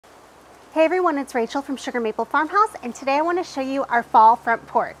Hey everyone, it's Rachel from Sugar Maple Farmhouse, and today I want to show you our fall front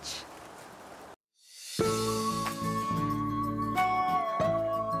porch.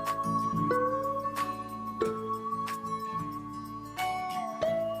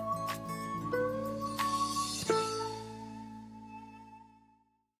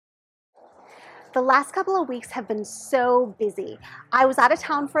 The last couple of weeks have been so busy. I was out of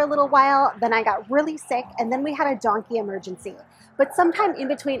town for a little while, then I got really sick, and then we had a donkey emergency. But sometime in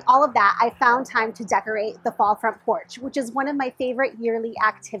between all of that, I found time to decorate the fall front porch, which is one of my favorite yearly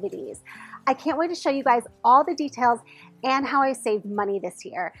activities. I can't wait to show you guys all the details and how I saved money this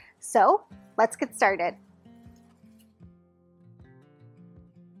year. So let's get started.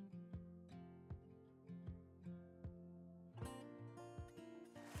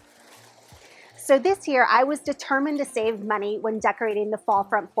 So this year, I was determined to save money when decorating the fall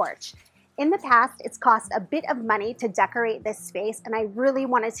front porch. In the past, it's cost a bit of money to decorate this space, and I really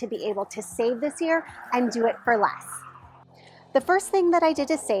wanted to be able to save this year and do it for less. The first thing that I did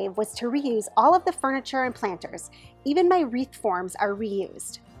to save was to reuse all of the furniture and planters. Even my wreath forms are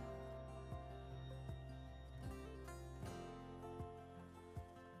reused.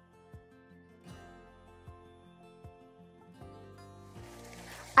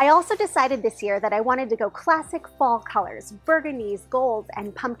 I also decided this year that I wanted to go classic fall colors, burgundies, golds,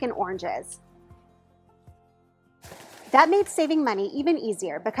 and pumpkin oranges. That made saving money even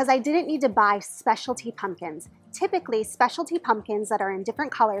easier because I didn't need to buy specialty pumpkins. Typically, specialty pumpkins that are in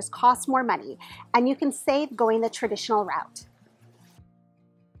different colors cost more money, and you can save going the traditional route.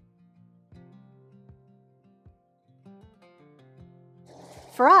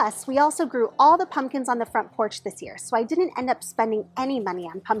 For us, we also grew all the pumpkins on the front porch this year, so I didn't end up spending any money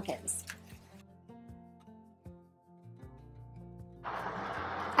on pumpkins.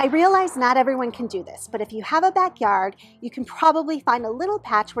 I realize not everyone can do this, but if you have a backyard, you can probably find a little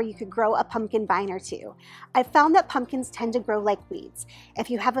patch where you could grow a pumpkin vine or two. I've found that pumpkins tend to grow like weeds. If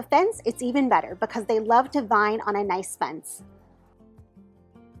you have a fence, it's even better because they love to vine on a nice fence.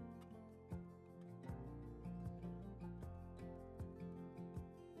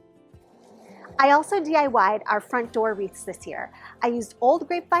 I also DIY'd our front door wreaths this year. I used old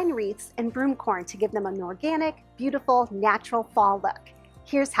grapevine wreaths and broom corn to give them an organic, beautiful, natural fall look.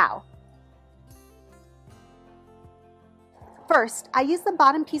 Here's how. First, I used the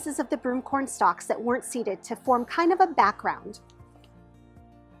bottom pieces of the broom corn stalks that weren't seeded to form kind of a background.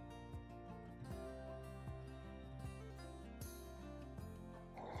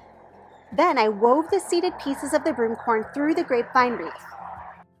 Then I wove the seeded pieces of the broom corn through the grapevine wreath.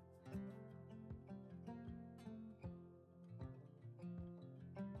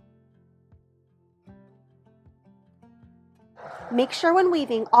 Make sure when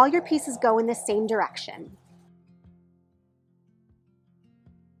weaving, all your pieces go in the same direction.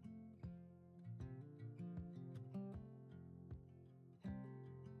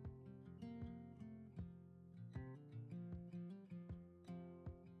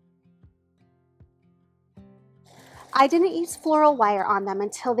 I didn't use floral wire on them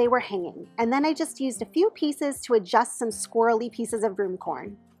until they were hanging, and then I just used a few pieces to adjust some squirrely pieces of broom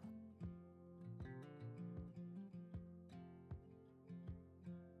corn.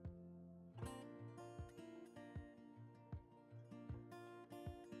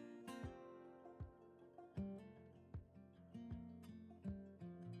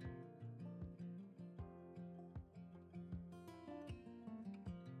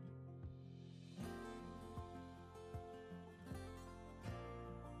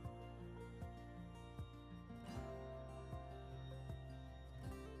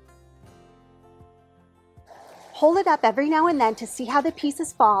 Hold it up every now and then to see how the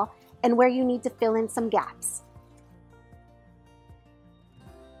pieces fall and where you need to fill in some gaps.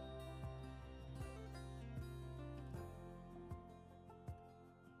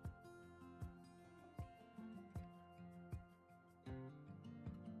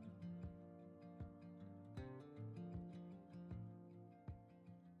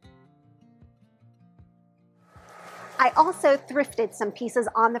 I also thrifted some pieces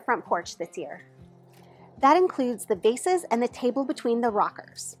on the front porch this year. That includes the vases and the table between the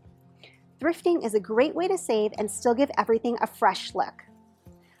rockers. Thrifting is a great way to save and still give everything a fresh look.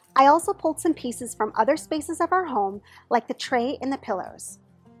 I also pulled some pieces from other spaces of our home, like the tray and the pillows.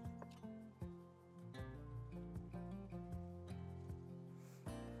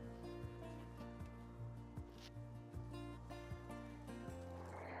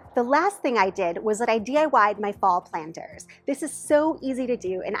 The last thing I did was that I DIY'd my fall planters. This is so easy to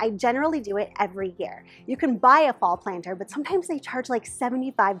do, and I generally do it every year. You can buy a fall planter, but sometimes they charge like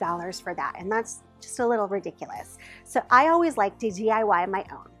 $75 for that, and that's just a little ridiculous. So I always like to DIY my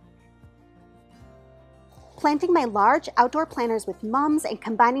own. Planting my large outdoor planters with mums and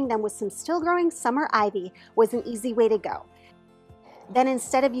combining them with some still growing summer ivy was an easy way to go. Then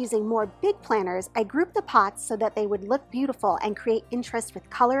instead of using more big planters, I grouped the pots so that they would look beautiful and create interest with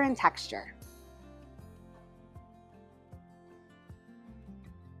color and texture.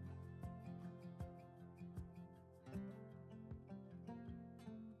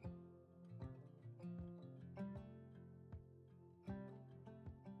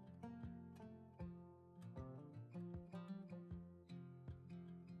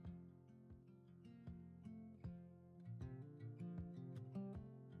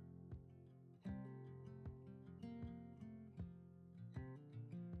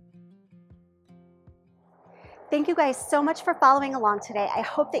 Thank you guys so much for following along today. I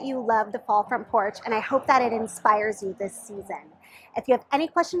hope that you love the fall front porch, and I hope that it inspires you this season. If you have any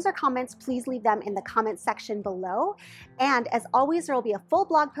questions or comments, please leave them in the comments section below. And as always, there will be a full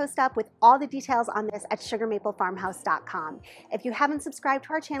blog post up with all the details on this at sugarmaplefarmhouse.com. If you haven't subscribed to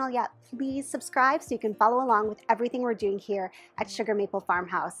our channel yet, please subscribe so you can follow along with everything we're doing here at Sugar Maple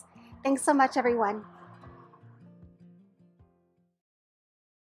Farmhouse. Thanks so much, everyone.